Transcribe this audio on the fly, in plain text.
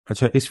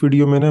अच्छा, इस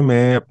वीडियो में ना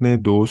मैं अपने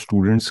दो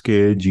स्टूडेंट्स के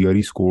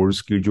जीआरई स्कोर्स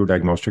की जो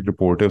डायग्नोस्टिक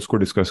रिपोर्ट है उसको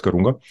डिस्कस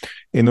करूंगा।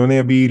 इन्होंने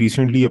अभी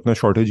रिसेंटली अपना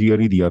शॉर्टेज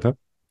जीआरई दिया था।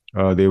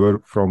 दे were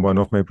from one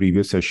of my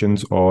previous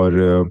sessions और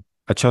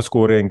अच्छा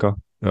स्कोर है इनका।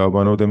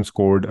 One of them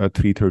scored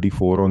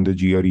 334 on the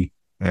GRE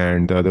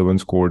and the other one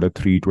scored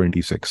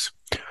 326।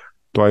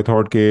 तो आई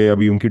थॉट कि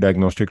अभी उनकी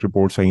डायग्नोस्टिक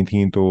रिपोर्ट्स आई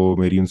थी तो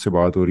मेरी उनसे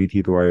बात हो रही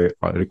थी, तो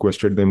आई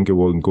रिक्वेस्टेड देम कि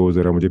वो उनको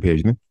ज़रा मुझे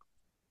भेज दें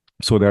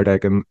so that I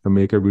can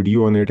make a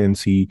video on it and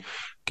सी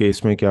कि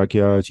इसमें क्या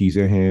क्या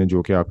चीज़ें हैं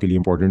जो कि आपके लिए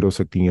इंपॉर्टेंट हो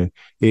सकती हैं।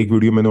 एक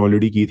वीडियो मैंने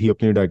ऑलरेडी की थी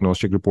अपनी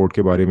डायग्नोस्टिक रिपोर्ट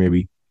के बारे में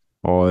भी,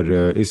 और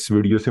इस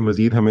वीडियो से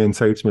मज़ीद हमें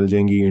इंसाइट्स मिल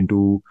जाएंगी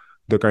into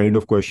the kind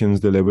of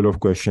questions, the level of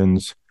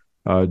questions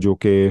जो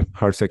कि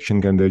हर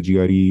सेक्शन के अंदर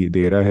जीआरई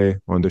दे रहा है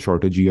on the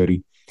shortage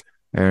GRE,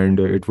 and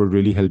it would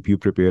really help you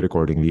prepare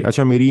accordingly.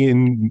 अच्छा, मेरी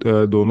इन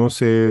दोनों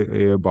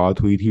से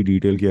बात हुई थी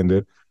डिटेल के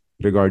अंदर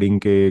रिगार्डिंग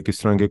के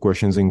किस तरह के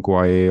क्वेश्चंस इनको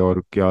आए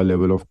और क्या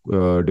लेवल ऑफ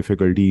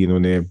डिफ़िकल्टी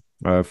इन्होंने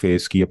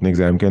फेस की अपने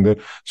एग्ज़ाम के अंदर।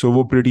 सो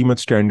वो प्रिटी मच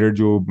स्टैंडर्ड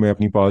जो मैं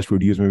अपनी पास्ट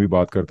वीडियोस में भी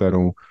बात करता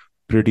रहूँ,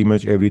 pretty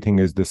much everything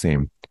is the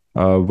same.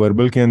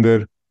 Verbal के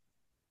अंदर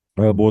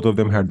both of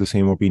them had the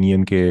same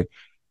opinion के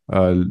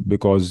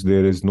because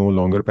there is no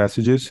longer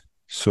passages,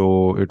 so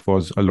it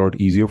was a lot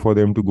easier for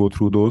them to go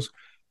through those,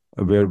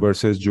 where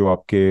versus जो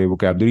आपके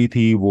vocabulary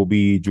थी वो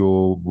भी जो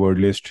word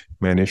list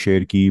मैंने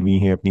शेयर की हुई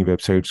हैं अपनी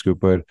वेबसाइट्स के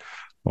ऊपर,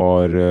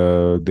 और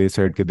दे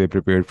सेड कि दे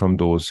prepared from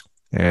those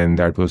and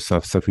that was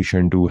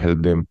sufficient to help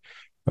them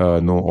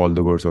know all the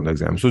words on the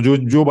exam. सो जो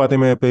जो बातें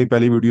मैं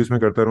पहली वीडियोस में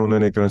करता रहा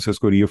उन्होंने एक तरह से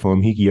इसको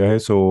रीअफर्म ही किया है,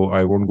 सो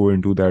I won't go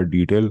into that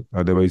detail,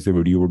 otherwise the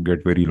video would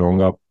get very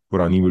long. आप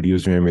पुरानी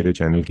वीडियोस जो है मेरे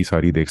चैनल की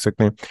सारी देख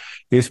सकते हैं।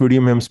 इस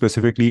वीडियो में हम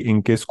स्पेसिफिकली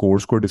इनके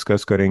स्कोर्स को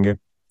डिस्कस करेंगे,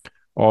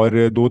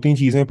 और दो तीन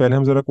चीज़ें पहले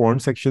हम ज़रा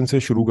क्वांट सेक्शन से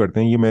शुरू करते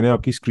हैं। ये मैंने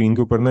आपकी स्क्रीन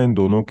के ऊपर ना इन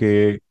दोनों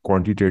के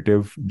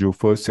क्वांटिटेटिव जो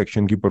फर्स्ट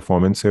सेक्शन की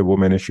परफॉर्मेंस है वो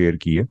मैंने शेयर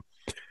की है।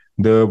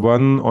 The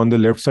one on the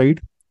left side,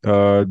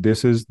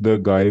 this is the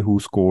guy who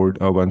scored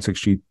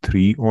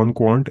 163 on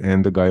quant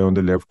and the guy on the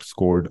left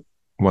scored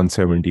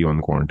 170 on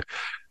quant.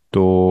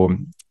 तो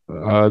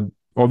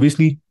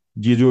ऑब्वियसली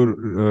ये जो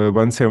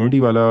 170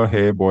 वाला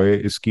है बॉय,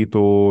 इसकी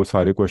तो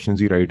सारे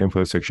क्वेश्चंस ही राइट हैं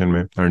फर्स्ट सेक्शन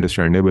में,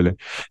 अंडरस्टैंडेबल है।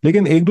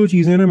 लेकिन एक दो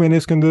चीज़ें ना मैंने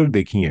इसके अंदर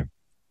देखी हैं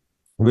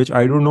which I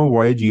don't know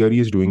why GRE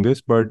is doing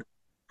this, but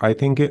I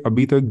think कि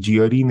अभी तक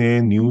GRE ने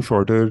न्यू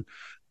शॉर्टर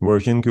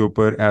वर्जन के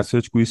ऊपर ऐसा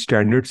कोई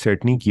स्टैंडर्ड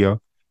सेट नहीं किया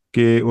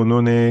कि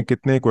उन्होंने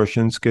कितने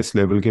क्वेश्चंस किस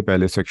लेवल के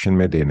पहले सेक्शन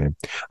में देने।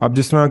 अब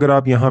जिस तरह अगर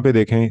आप यहाँ पे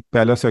देखें,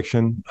 पहला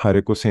सेक्शन हर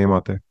एक को सेम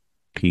आता है,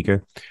 ठीक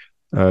है।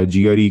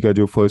 GRE का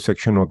जो फर्स्ट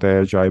सेक्शन होता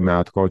है, चाहे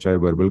मैथ का हो चाहे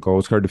वर्बल का हो,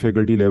 उसका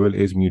डिफिकल्टी लेवल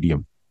इज़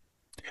मीडियम,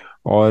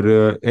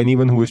 और any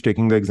one who is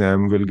taking the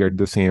exam will get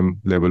the same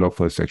level of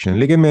first section.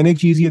 लेकिन मैंने एक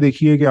चीज़ ये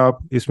देखी है कि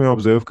आप इसमें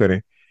ऑब्जर्व करें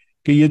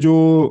कि ये जो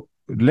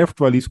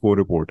लेफ्ट वाली स्कोर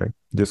रिपोर्ट है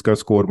जिसका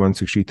स्कोर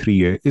 163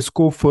 है,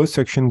 इसको फर्स्ट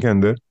सेक्शन के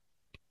अंदर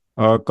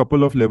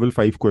कपल ऑफ लेवल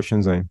 5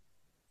 क्वेश्चंस आए।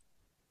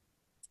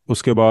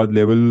 उसके बाद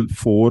लेवल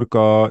 4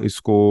 का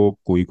इसको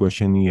कोई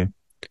क्वेश्चन नहीं है।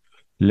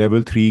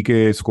 लेवल 3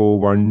 के इसको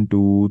 1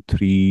 2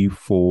 3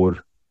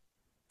 4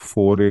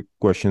 फोर एक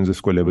क्वेश्चंस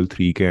इसको लेवल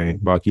 3 के हैं,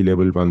 बाकी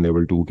लेवल 1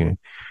 लेवल 2 के हैं।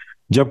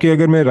 जबकि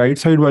अगर मैं राइट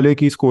साइड वाले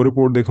की स्कोर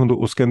रिपोर्ट देखूं तो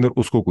उसके अंदर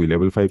उसको कोई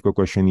लेवल 5 का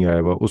क्वेश्चन नहीं आया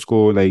हुआ,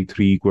 उसको लाइक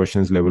 3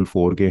 क्वेश्चंस लेवल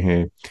 4 के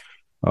हैं।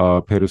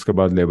 फिर उसके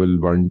बाद लेवल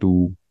 1 2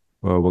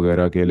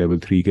 वगैरह के लेवल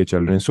 3 के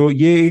चल रहे हैं। सो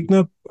ये एक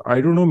ना,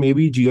 I don't know, may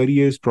be GRE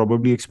is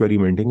probably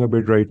experimenting a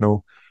bit right now.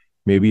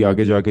 May be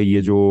आगे जाके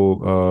ये जो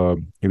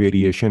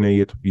वेरिएशन है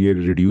ये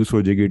रिड्यूस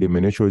हो जाएगी,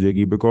 डिमिनिश हो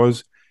जाएगी,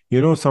 because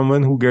you know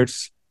someone who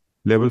gets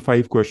level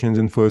 5 questions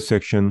in first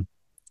section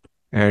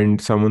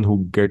and someone who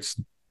gets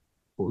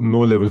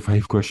no level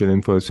 5 question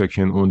in first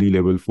section, only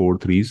level 4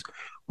 threes,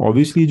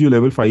 obviously जो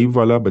level 5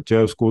 वाला बच्चा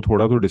है उसको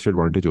थोड़ा तो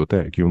disadvantage होता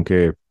है,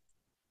 क्योंकि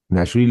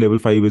naturally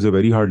level 5 is a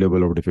very hard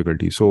level of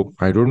difficulty. So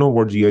I don't know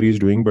what GRE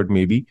is doing, but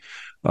maybe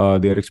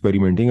they are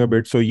experimenting a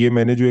bit. So ये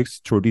मैंने जो एक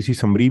छोटी सी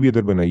समरी भी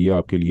इधर बनाई है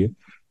आपके लिए,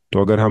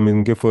 तो अगर हम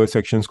इनके फर्स्ट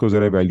सेक्शंस को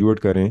ज़रा एवेल्यूएट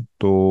करें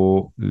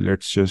तो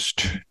लेट्स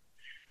जस्ट,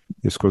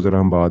 इसको ज़रा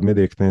हम बाद में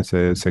देखते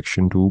हैं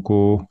सेक्शन 2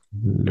 को।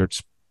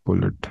 Let's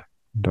pull it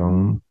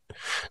down.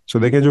 सो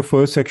देखें जो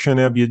फर्स्ट सेक्शन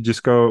है, अब ये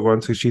जिसका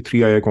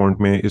 163 आया अकाउंट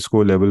में,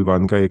 इसको लेवल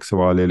 1 का एक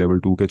सवाल है, लेवल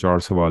 2 के 4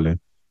 सवाल हैं,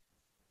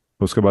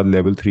 उसके बाद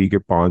लेवल 3 के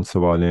 5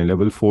 सवाल हैं,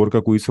 लेवल 4 का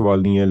कोई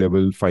सवाल नहीं है,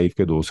 लेवल 5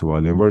 के 2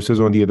 सवाल हैं। Versus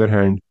on the other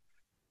hand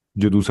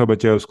जो दूसरा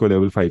बच्चा है उसको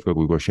लेवल 5 का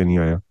कोई क्वेश्चन नहीं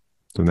आया,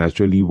 तो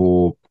नेचुरली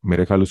वो,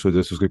 मेरे ख्याल उस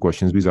वजह से उसके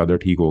क्वेश्चंस भी ज़्यादा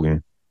ठीक हो गए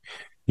हैं।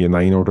 ये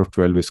 9 आउट ऑफ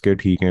 12 इसके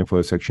ठीक हैं,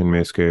 फर्स्ट सेक्शन में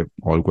इसके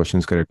ऑल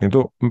क्वेश्चंस करेक्ट हैं।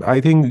 तो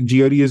I think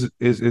GRE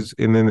is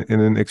in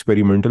an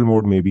experimental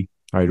mode, may be,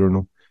 I don't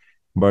know,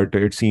 but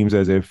it seems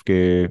as if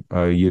के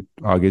ये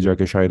आगे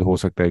जाके शायद हो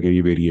सकता है कि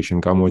ये वेरिएशन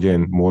कम हो जाए,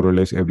 मोर और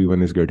less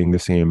everyone is getting the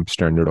same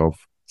standard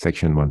of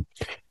section 1।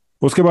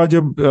 उसके बाद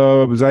जब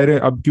जाहिर है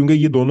अब क्योंकि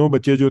ये दोनों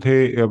बच्चे जो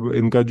थे, अब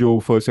इनका जो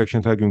फर्स्ट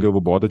सेक्शन था क्योंकि वो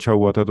बहुत अच्छा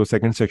हुआ था, तो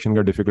सेकंड सेक्शन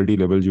का डिफिकल्टी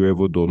लेवल जो है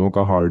वो दोनों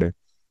का हार्ड है।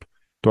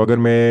 तो अगर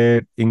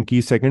मैं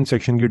इनकी सेकंड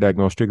सेक्शन की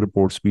डायग्नोस्टिक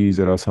रिपोर्ट्स भी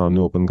ज़रा सामने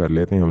ओपन कर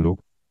लेते हैं हम लोग।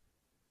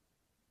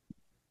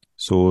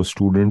 So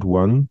student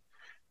one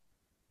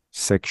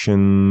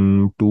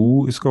section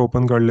two इसका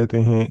ओपन कर लेते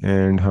हैं,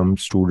 एंड हम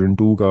स्टूडेंट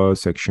टू का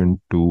सेक्शन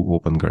टू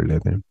ओपन कर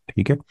लेते हैं।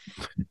 ठीक है।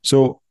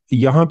 सो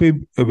यहाँ पे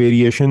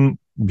वेरिएशन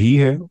भी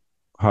है,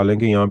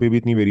 हालांकि यहाँ पे भी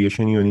इतनी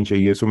वेरिएशन ही होनी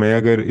चाहिए। सो मैं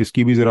अगर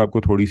इसकी भी ज़रा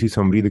आपको थोड़ी सी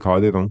समरी दिखा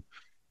देता हूँ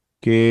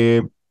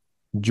कि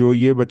जो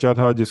ये बच्चा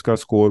था जिसका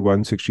स्कोर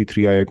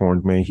 163 आया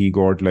अकाउंट में, he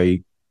got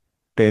like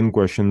 10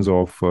 questions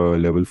of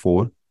level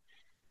 4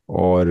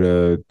 और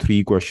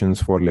 3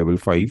 questions for level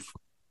 5,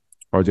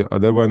 or the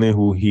other one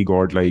who he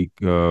got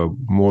like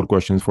more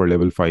questions for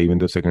level 5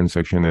 in the second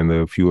section and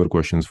fewer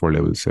questions for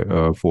level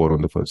 4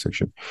 on the first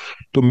section.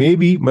 तो may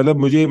be मतलब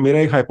मुझे मेरा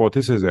एक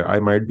hypothesis है, I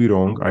might be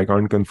wrong, I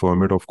can't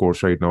confirm it of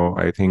course right now,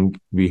 I think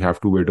we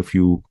have to wait a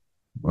few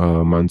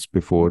months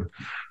before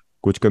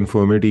कुछ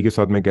conformity के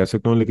साथ मैं कह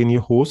सकता हूँ, लेकिन ये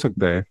हो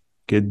सकता है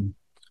कि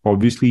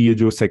ऑब्वियसली ये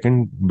जो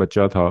सेकंड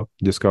बच्चा था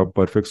जिसका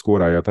परफेक्ट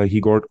स्कोर आया था, he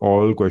got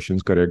all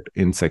questions correct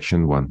in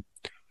section 1,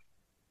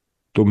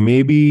 तो may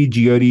be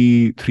GRE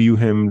threw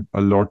him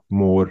a lot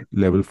more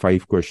level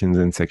 5 questions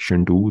in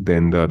section 2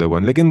 than the other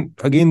one। लेकिन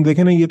अगेन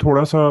देखें ना, ये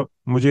थोड़ा सा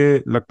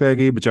मुझे लगता है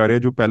कि बेचारे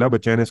जो पहला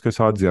बच्चा है ना इसके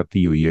साथ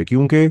ज्यादती हुई है,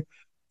 क्योंकि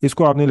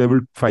इसको आपने लेवल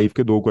 5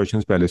 के 2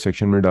 क्वेश्चंस पहले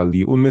सेक्शन में डाल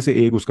दिए, उनमें से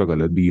एक उसका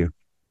गलत भी है,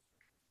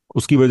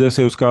 उसकी वजह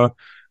से उसका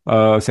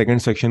सेकंड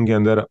सेक्शन के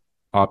अंदर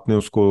आपने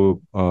उसको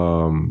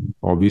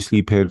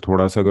ऑब्वियसली फिर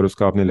थोड़ा सा अगर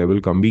उसका आपने लेवल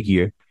कम भी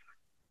किए,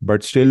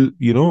 but still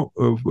you know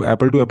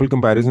Apple to Apple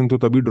comparison तो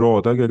तभी ड्रॉ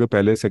होता है कि अगर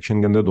पहले सेक्शन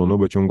के अंदर दोनों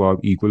बच्चों को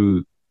आप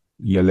इक्वल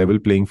या लेवल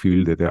प्लेइंग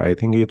फील्ड देते हैं। आई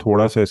थिंक ये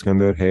थोड़ा सा इसके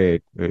अंदर है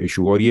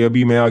इशू, और ये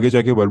अभी मैं आगे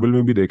जाके वर्बल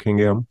में भी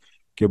देखेंगे हम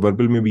कि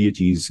वर्बल में भी ये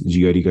चीज़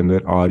GRE के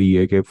अंदर आ रही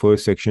है कि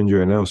फर्स्ट सेक्शन जो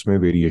है ना उसमें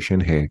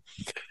वेरिएशन है।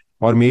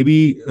 और मे बी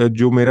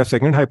जो मेरा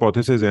सेकंड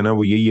हाइपोथेसिस है ना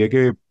वो यही है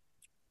कि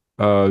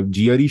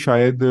GRE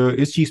शायद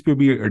इस चीज़ पे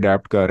भी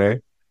अडेप्ट कर रहा है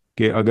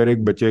कि अगर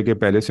एक बच्चे के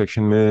पहले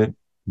सेक्शन में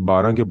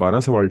 12 के 12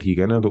 सवाल ठीक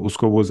है ना, तो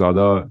उसको वो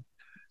ज़्यादा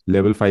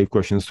level 5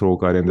 questions throw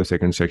कर in the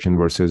second section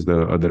versus the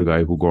other guy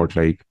who got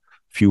like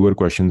fewer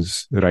questions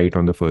right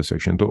on the first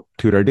section। तो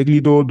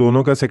theoretically तो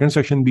दोनों का second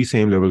section भी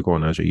same level का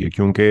होना चाहिए,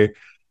 क्योंकि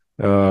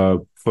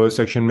फर्स्ट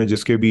सेक्शन में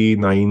जिसके भी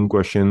 9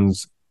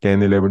 क्वेश्चंस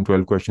 10 11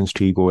 12 क्वेश्चंस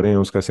ठीक हो रहे हैं,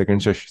 उसका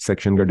सेकंड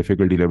सेक्शन का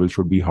difficulty level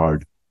should be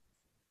hard.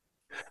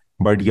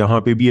 But यहाँ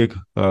पे भी एक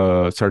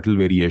सटल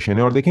वेरिएशन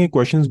है, और देखें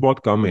क्वेश्चंस बहुत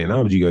कम है ना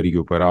अब GRE के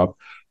ऊपर। आप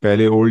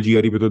पहले ओल्ड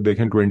GRE पे तो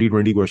देखें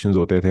 20 क्वेश्चंस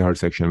होते थे हर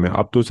सेक्शन में,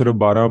 अब तो सिर्फ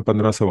 12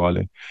 15 सवाल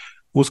है।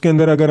 उसके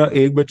अंदर अगर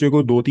एक बच्चे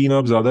को दो तीन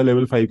आप ज्यादा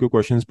लेवल 5 के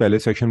क्वेश्चंस पहले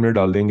सेक्शन में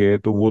डाल देंगे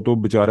तो वो तो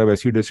बेचारा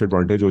वैसे ही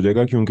डिसएडवांटेज हो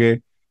जाएगा, क्योंकि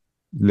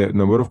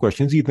नंबर ऑफ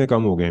क्वेश्चंस ही इतने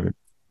कम हो गए हैं।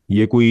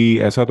 ये कोई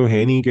ऐसा तो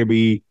है नहीं कि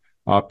भाई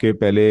आपके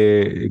पहले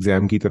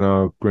एग्जाम की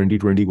तरह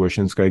 20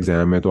 क्वेश्चंस का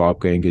एग्जाम है तो आप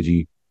कहेंगे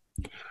जी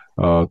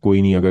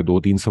कोई नहीं, अगर 2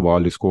 3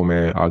 सवाल इसको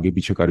मैं आगे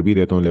पीछे कर भी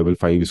देता हूँ, लेवल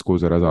 5 इसको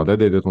ज़रा ज़्यादा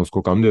दे देता हूँ,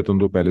 उसको कम देता हूँ,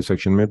 तो पहले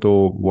सेक्शन में तो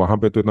वहाँ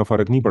पे तो इतना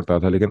फ़र्क नहीं पड़ता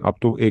था, लेकिन अब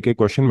तो एक एक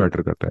क्वेश्चन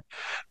मैटर करता है।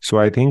 सो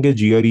I think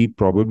GRE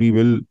probably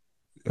will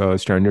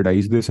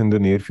standardize this in the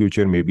near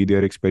future, maybe they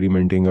are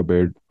experimenting a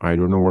bit, I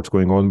don't know what's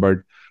going on,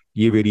 but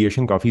ये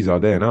वेरिएशन काफ़ी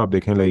ज़्यादा है ना। आप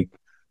देखें लाइक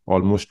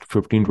ऑलमोस्ट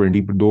 15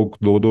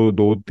 20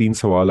 दो तीन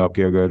सवाल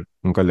आपके अगर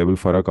उनका लेवल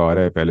फ़र्क आ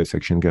रहा है पहले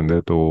सेक्शन के अंदर,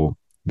 तो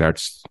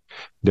that's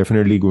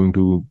definitely going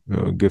to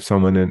give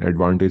someone an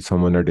advantage,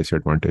 someone a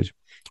disadvantage।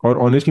 और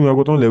ऑनेस्टली मैं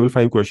बताऊँ लेवल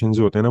 5 क्वेश्चंस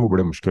जो होते हैं ना वो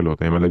बड़े मुश्किल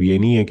होते हैं, मतलब ये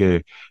नहीं है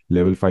कि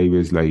लेवल 5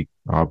 इज लाइक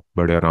आप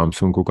बड़े आराम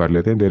से उनको कर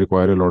लेते हैं, they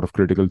require a lot of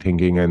critical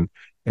thinking and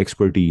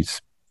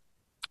expertise.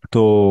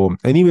 तो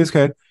एनीवेज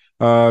खैर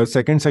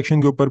सेकंड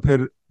सेक्शन के ऊपर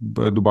फिर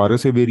दोबारा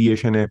से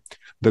वेरिएशन है।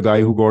 The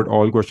guy who got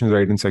all questions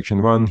right in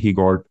section 1, he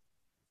got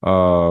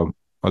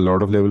a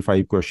lot of level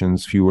 5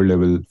 questions, fewer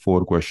level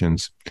 4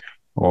 questions,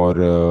 or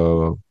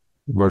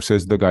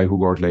versus the guy who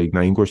got like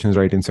 9 questions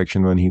right in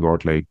section 1, he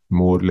got like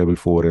more level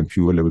 4 and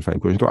fewer level 5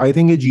 questions। तो I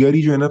think ये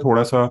GRE जो है ना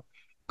थोड़ा सा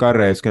कर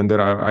रहा है इसके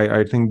अंदर। I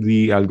think the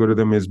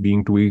algorithm is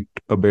being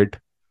tweaked a bit।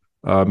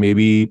 May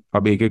be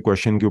अब एक एक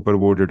क्वेश्चन के ऊपर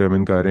वो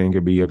डिटरमिन कर रहे हैं कि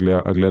भाई अगला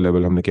अगला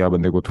लेवल हमने क्या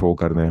बंदे को थ्रो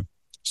करना है।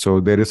 सो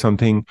there is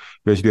something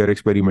which they are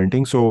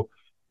experimenting. So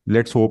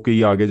let's hope कि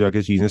ये आगे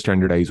जाके चीज़ें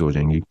स्टैंडर्डाइज हो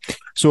जाएंगी।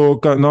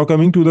 So now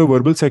coming to the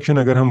verbal section,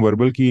 अगर हम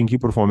वर्बल की इनकी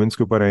परफॉर्मेंस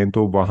के ऊपर आए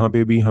तो वहाँ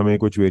पे भी हमें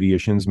कुछ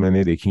वेरिएशंस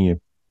मैंने देखी हैं।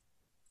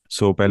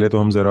 सो पहले तो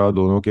हम ज़रा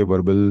दोनों के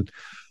वर्बल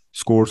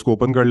स्कोर्स को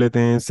ओपन कर लेते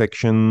हैं।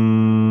 Section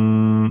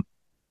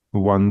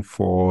 1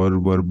 for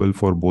verbal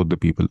for both the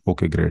people,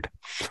 okay great.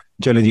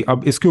 चलें जी,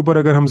 अब इसके ऊपर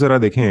अगर हम ज़रा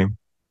देखें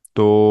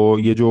तो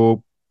ये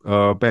जो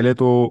पहले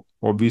तो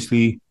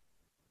ऑब्वियसली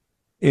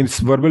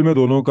इस वर्बल में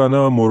दोनों का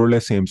ना मोर और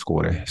लेस सेम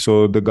स्कोर है।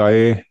 So the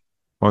guy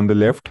on the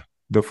left,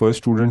 the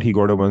first student, he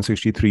got a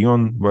 163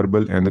 on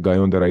verbal, and the guy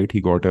on the right,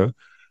 he got a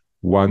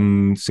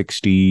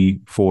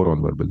 164 on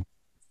verbal.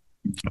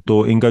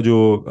 तो इनका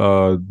जो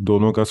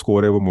दोनों का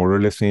स्कोर है वो मोर और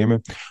लेस सेम है।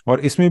 और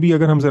इसमें भी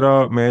अगर हम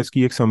ज़रा मैं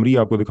इसकी एक समरी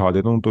आपको दिखा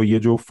देता हूँ, तो ये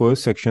जो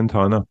फर्स्ट सेक्शन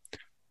था ना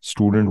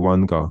स्टूडेंट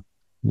वन का,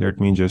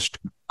 let me just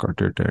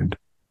cut it and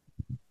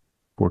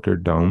put it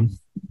down,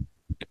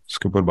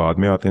 इसके ऊपर बाद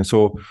में आते हैं।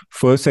 सो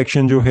फर्स्ट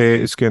सेक्शन जो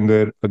है इसके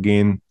अंदर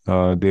again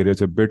there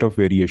is a bit of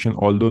variation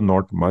although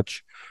not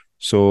much.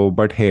 So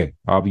but है,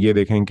 आप ये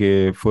देखें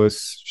कि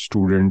first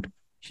student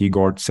he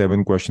got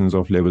 7 questions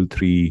of level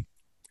 3,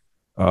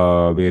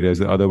 where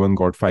as other one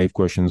got 5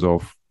 questions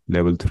of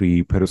level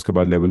 3। फिर उसके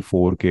बाद लेवल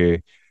 4 के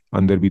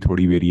अंदर भी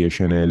थोड़ी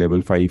वेरिएशन है,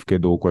 लेवल 5 के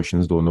 2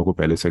 क्वेश्चंस दोनों को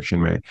पहले सेक्शन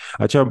में है।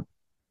 अच्छा,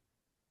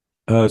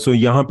 सो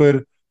यहाँ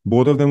पर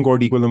both of them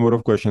got equal number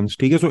of questions,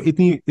 ठीक है। सो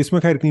इतनी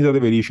इसमें खैर इतनी ज्यादा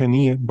वेरिएशन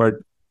नहीं है,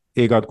 बट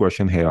एक आध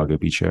क्वेश्चन है आगे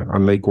पीछे,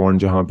 अनलाइक क्वांट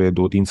जहाँ पे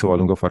 2-3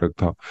 सवालों का फर्क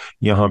था,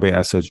 यहाँ पे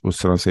ऐसा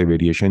उस तरह से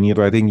वेरिएशन नहीं है।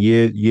 तो आई थिंक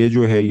ये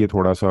जो है ये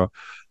थोड़ा सा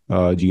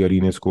जीआरई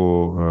ने इसको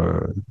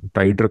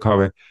टाइट रखा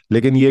हुआ है।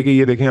 लेकिन ये कि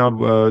ये देखें आप,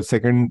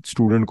 सेकंड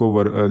स्टूडेंट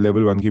को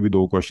लेवल 1 के भी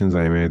 2 क्वेश्चंस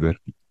आए हुए हैं इधर,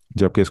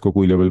 जबकि इसको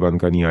कोई लेवल 1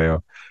 का नहीं आया।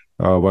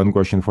 1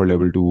 question for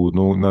level 2,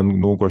 no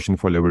no question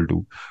for level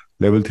 2।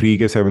 Level 3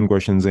 के 7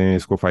 क्वेश्चंस हैं,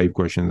 इसको 5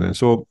 क्वेश्चंस हैं।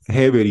 सो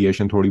है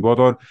वेरिएशन थोड़ी बहुत,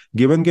 और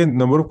गिवन के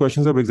नंबर ऑफ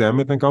क्वेश्चंस अब एग्जाम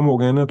में इतने कम हो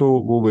गए हैं ना, तो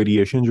वो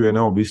वेरिएशन जो है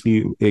ना ऑब्वियसली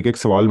एक एक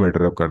सवाल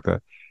मैटर अप करता है।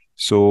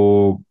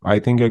 सो आई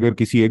थिंक अगर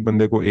किसी एक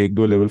बंदे को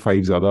 1-2 लेवल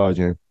 5 ज़्यादा आ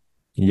जाए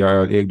या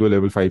 1-2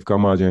 लेवल 5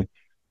 कम आ जाए,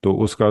 तो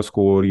उसका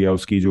स्कोर या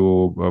उसकी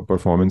जो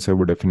परफॉर्मेंस है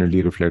वो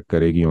डेफिनेटली रिफ्लेक्ट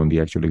करेगी on the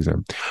actual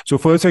exam. So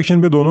first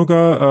section पे दोनों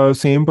का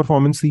सेम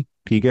परफॉर्मेंस थी,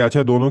 ठीक है।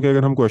 अच्छा, दोनों के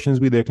अगर हम क्वेश्चंस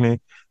भी देख लें,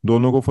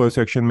 दोनों को फर्स्ट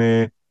सेक्शन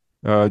में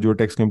जो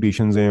टेक्स्ट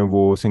कंप्लीशंस हैं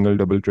वो सिंगल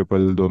डबल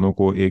ट्रिपल दोनों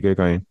को एक एक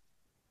आए।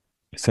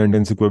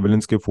 सेंटेंस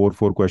इक्विवेलेंस के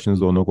 4-4 क्वेश्चंस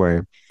दोनों को आए।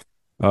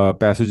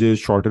 पैसेजेस,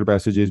 शॉर्टर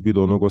पैसेजेस भी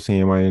दोनों को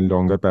सेम आए,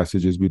 लॉन्गर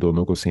पैसेजेस भी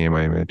दोनों को सेम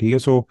आए हुए हैं, ठीक है।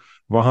 सो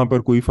वहाँ पर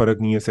कोई फ़र्क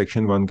नहीं है।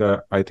 सेक्शन 1 का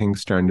आई थिंक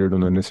स्टैंडर्ड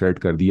उन्होंने सेट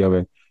कर दिया हुआ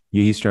है,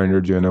 यही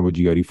स्टैंडर्ड जो है ना वो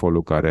जीआरई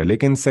फॉलो कर रहा है।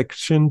 लेकिन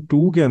सेक्शन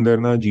 2 के अंदर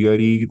ना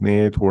जीआरई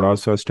ने थोड़ा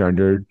सा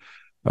स्टैंडर्ड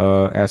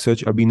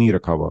एज अभी नहीं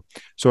रखा हुआ।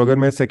 सो अगर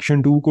मैं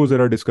सेक्शन 2 को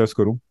ज़रा डिस्कस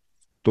करूँ,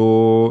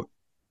 तो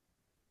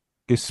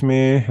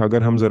इसमें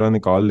अगर हम ज़रा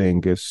निकाल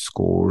लेंगे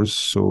scores,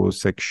 so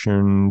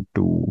section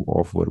 2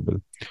 of verbal,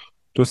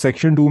 तो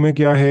सेक्शन 2 में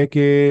क्या है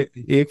कि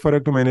एक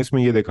फ़र्क तो मैंने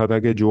इसमें ये देखा था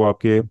कि जो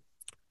आपके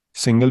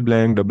single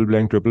blank, double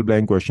blank, triple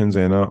blank questions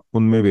है ना,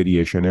 उनमें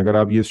वेरिएशन है। अगर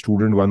आप ये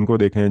स्टूडेंट 1 को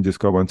देखें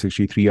जिसका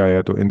 163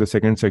 आया, तो in the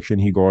second section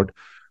he got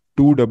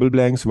 2 double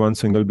blanks, 1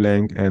 single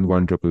blank and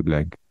 1 triple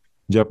blank,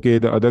 जबकि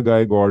the other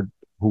guy got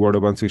who got a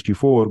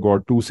 164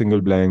 got 2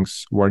 single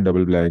blanks, 1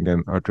 double blank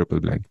and a triple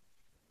blank.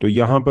 तो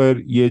यहाँ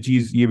पर ये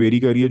चीज़ ये वेरी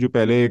कर रही है। जो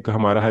पहले एक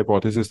हमारा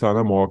हाइपोथेसिस था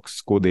ना मॉक्स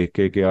को देख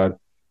के कि यार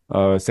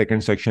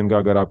सेकंड सेक्शन का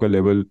अगर आपका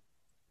लेवल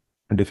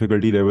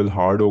डिफिकल्टी लेवल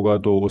हार्ड होगा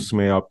तो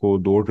उसमें आपको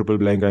 2 ट्रिपल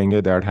ब्लैंक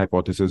आएंगे, that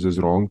hypothesis is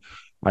wrong.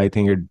 I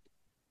think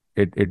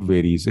it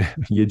varies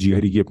ये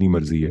जीआरई की अपनी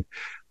मर्जी है।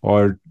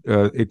 और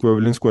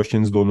इक्विवेलेंस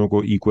क्वेश्चंस दोनों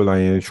को इक्वल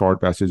आए हैं, शॉर्ट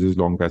पैसेजेस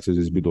लॉन्ग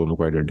पैसेजेस भी दोनों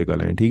को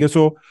आइडेंटिकल आए हैं, ठीक है।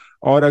 सो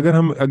और अगर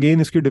हम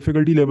अगेन इसके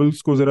डिफिकल्टी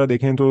लेवल्स को जरा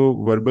देखें, तो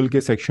वर्बल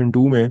के सेक्शन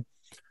 2 में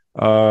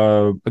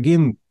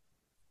अगेन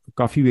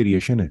काफी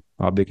वेरिएशन है।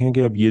 आप देखें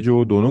कि अब ये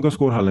जो दोनों का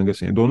स्कोर हालांकि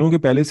सेम, दोनों के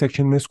पहले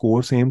सेक्शन में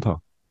स्कोर सेम था,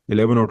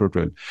 11 आउट ऑफ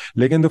 12,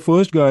 लेकिन the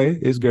first guy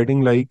is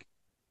getting like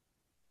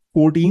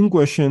 14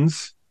 questions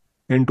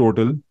in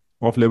total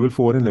of level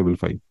 4 and level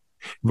 5,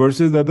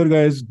 versus the other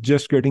guy is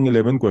just getting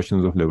 11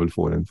 questions of level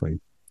 4 and 5।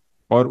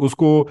 और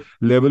उसको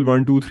level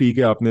 1 2 3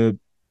 के आपने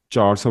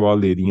 4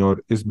 सवाल दे दिए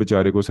और इस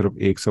बेचारे को सिर्फ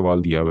एक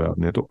सवाल दिया हुआ है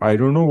आपने। तो I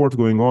don't know what's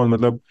going on.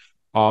 मतलब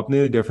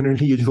आपने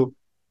डेफिनेटली ये जो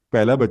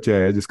पहला बच्चा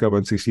है जिसका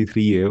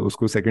 163 है,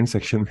 उसको सेकंड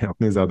सेक्शन में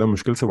आपने ज्यादा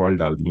मुश्किल सवाल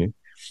डाल दिए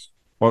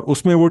और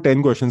उसमें वो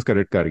 10 क्वेश्चंस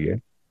करेक्ट कर गया।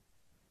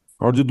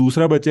 और जो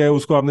दूसरा बच्चा है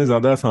उसको आपने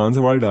ज्यादा आसान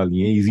सवाल डाल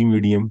दिए, इजी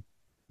मीडियम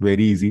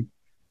वेरी इजी,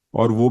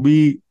 और वो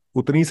भी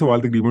उतनी ही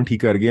सवाल तकरीबन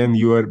ठीक कर गया, and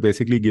you are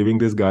basically giving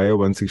this guy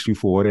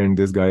 164 and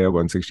this guy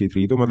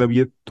 163। तो मतलब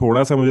ये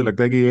थोड़ा सा मुझे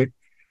लगता है कि ये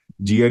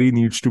GRE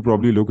needs to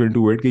probably look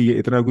into it, कि ये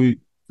इतना कोई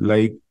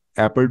like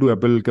Apple to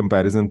Apple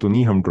comparison तो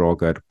नहीं हम ड्रॉ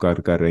कर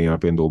रहे हैं यहाँ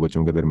पे इन दो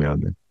बच्चों के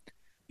दरमियान में,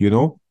 यू you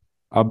नो know?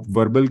 अब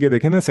वर्बल के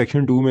देखें ना,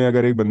 सेक्शन 2 में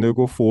अगर एक बंदे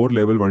को 4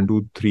 लेवल 1 2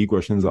 3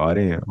 क्वेश्चंस आ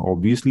रहे हैं,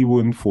 ऑब्वियसली वो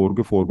इन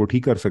 4 को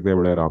ठीक कर सकते हैं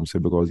बड़े आराम से,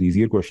 बिकॉज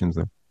इजियर क्वेश्चंस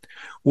हैं।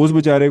 उस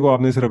बेचारे को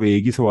आपने सिर्फ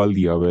एक ही सवाल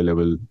दिया हुआ है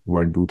लेवल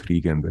 1 2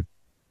 3 के अंदर,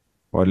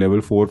 और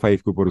लेवल 4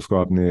 5 के ऊपर उसको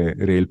आपने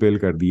रेल पेल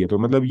कर दिया। तो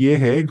मतलब ये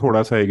है एक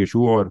थोड़ा सा एक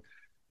इशू। और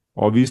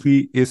ऑब्वियसली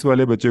इस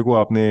वाले बच्चे को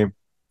आपने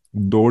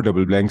 2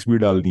 डबल ब्लैंक्स भी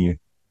डाल दिए,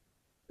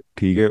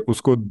 ठीक है,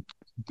 उसको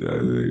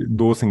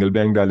 2 सिंगल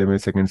ब्लैंक डाले में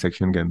सेकंड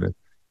सेक्शन के अंदर।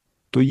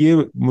 तो ये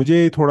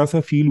मुझे थोड़ा सा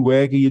फील हुआ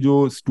है कि ये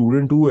जो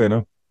स्टूडेंट 2 है ना,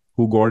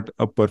 who got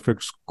a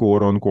perfect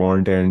score on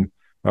quant and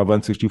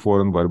 164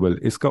 on verbal,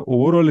 इसका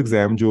ओवरऑल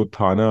एग्जाम जो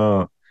था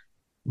ना,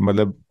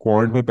 मतलब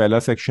क्वांट में पहला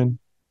सेक्शन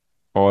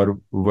और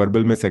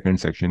वर्बल में सेकंड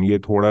सेक्शन, ये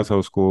थोड़ा सा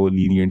उसको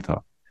लीनियंट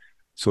था।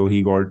 सो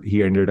ही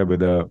ended up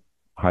with a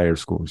higher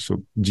score.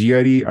 So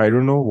GRE, I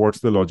don't know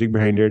what's the logic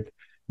behind it.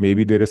 May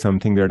be there is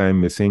something that I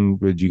am missing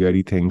with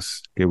GRE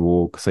things, कि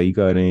वो सही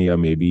कर रहे हैं या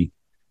मे बी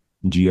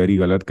जीआरई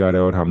गलत कर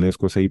रहा है और हमने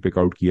इसको सही पिक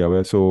आउट किया हुआ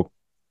है। सो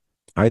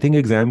आई थिंक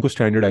एग्जाम को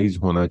स्टैंडर्डाइज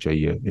होना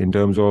चाहिए in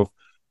terms of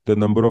the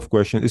number of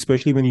question,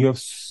 specially when you have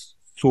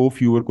so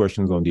fewer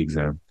questions on the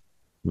exam.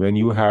 When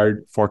you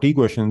had 40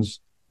 questions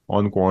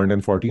on quant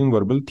and 40 on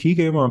verbal, ठीक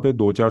है, वहाँ पे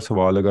 2 4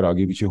 सवाल अगर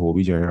आगे पीछे हो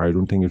भी जाएं, I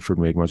don't think it should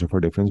make much of a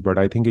difference, but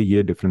I think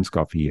ये डिफरेंस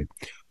काफ़ी है।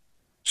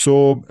 सो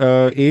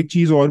एक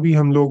चीज़ और भी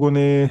हम लोगों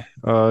ने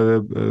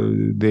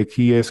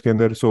देखी है इसके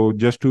अंदर. So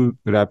just to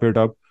wrap it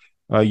up,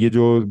 ये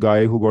जो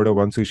guy who got a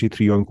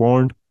 163 on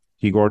quant,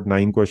 he got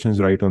 9 questions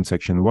right on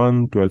section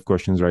 1, 12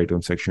 questions right on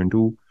section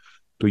 2.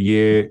 तो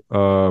ये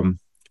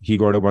ही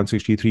गॉट अ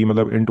 163,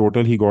 मतलब in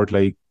total he got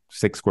like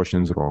 6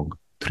 questions wrong,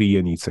 3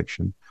 in each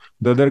section.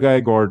 The other guy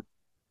got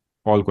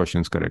all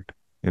questions correct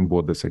in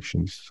both the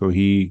sections, so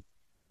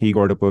he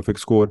got a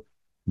perfect score.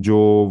 जो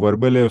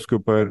verbal है उसके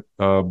ऊपर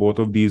both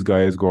of these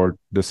guys got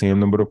the same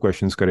number of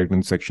questions correct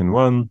in section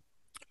 1,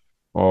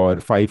 और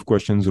 5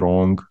 questions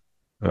wrong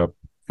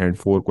and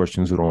 4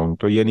 questions wrong.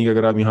 तो यानी कि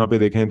अगर आप यहाँ पे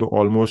देखें तो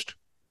almost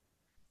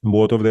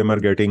both of them are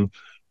getting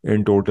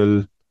in total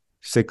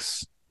six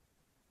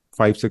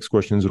 5-6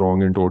 questions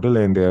wrong in total,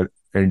 and they're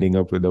ending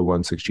up with a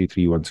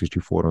 163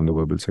 164 on the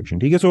verbal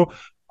section. ठीक है. सो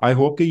आई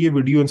होप कि ये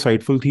वीडियो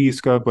इंसाइटफुल थी.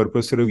 इसका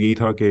पर्पस सिर्फ यही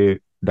था कि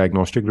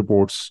डायग्नोस्टिक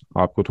रिपोर्ट्स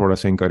आपको थोड़ा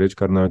सा इंकरेज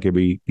करना कि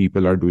भाई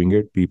people are doing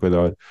it, people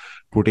are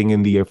putting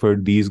in the effort.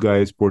 These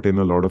guys put in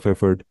a lot of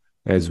effort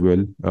as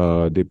well.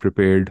 They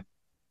prepared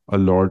a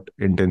lot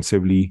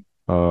intensively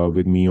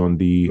with me on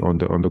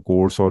the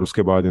course. और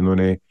उसके बाद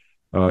इन्होंने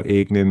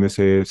एक ने इनमें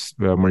से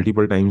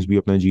मल्टीपल टाइम्स भी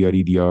अपना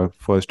जीआरई दिया.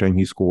 First time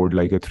he scored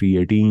like a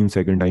 318,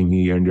 second time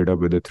he ended up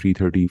with a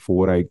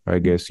 334. I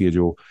guess ये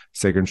जो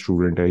सेकंड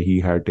स्टूडेंट है he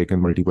had taken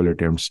multiple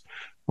attempts,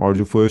 और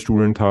जो फर्स्ट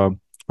स्टूडेंट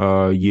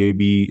था ये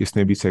भी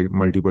इसने भी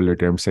मल्टीपल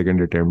अटेम्प्ट,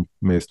 सेकंड अटेम्प्ट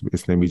में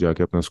इसने भी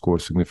जाके अपना स्कोर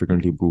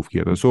सिग्निफिकेंटली इंप्रूव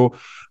किया था. सो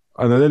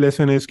another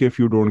lesson is कि if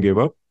you don't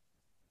give up,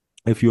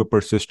 if you are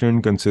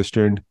persistent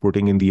consistent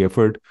putting in the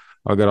effort,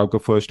 अगर आपका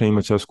फर्स्ट टाइम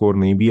अच्छा स्कोर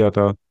नहीं भी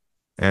आता,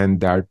 and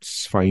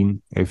that's fine.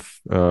 If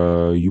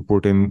you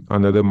put in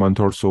another month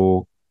और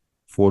सो,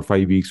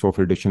 4-5 weeks ऑफ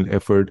एडिशनल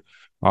एफर्ट,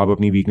 आप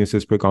अपनी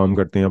वीकनेसेस पे काम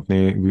करते हैं,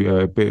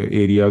 अपने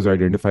एरियाज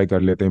आइडेंटिफाई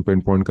कर लेते हैं,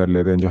 पिन पॉइंट कर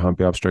लेते हैं जहाँ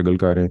पे आप स्ट्रगल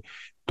कर रहे हैं,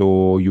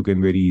 तो you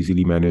can very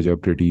easily manage a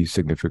pretty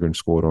significant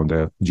score on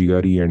the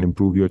GRE and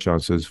improve your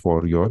chances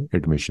for your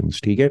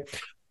admissions. ठीक है.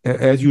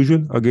 एज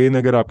यूजुअल अगेन,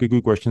 अगर आपके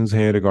कोई क्वेश्चंस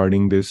हैं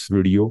regarding this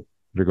video,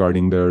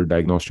 regarding the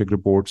diagnostic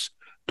reports,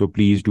 तो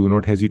please do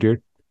not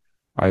hesitate.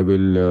 I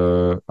will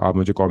आप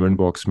मुझे comment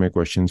box में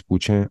questions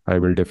पूछें. I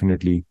will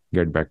definitely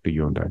get back to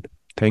you on that.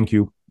 Thank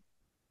you.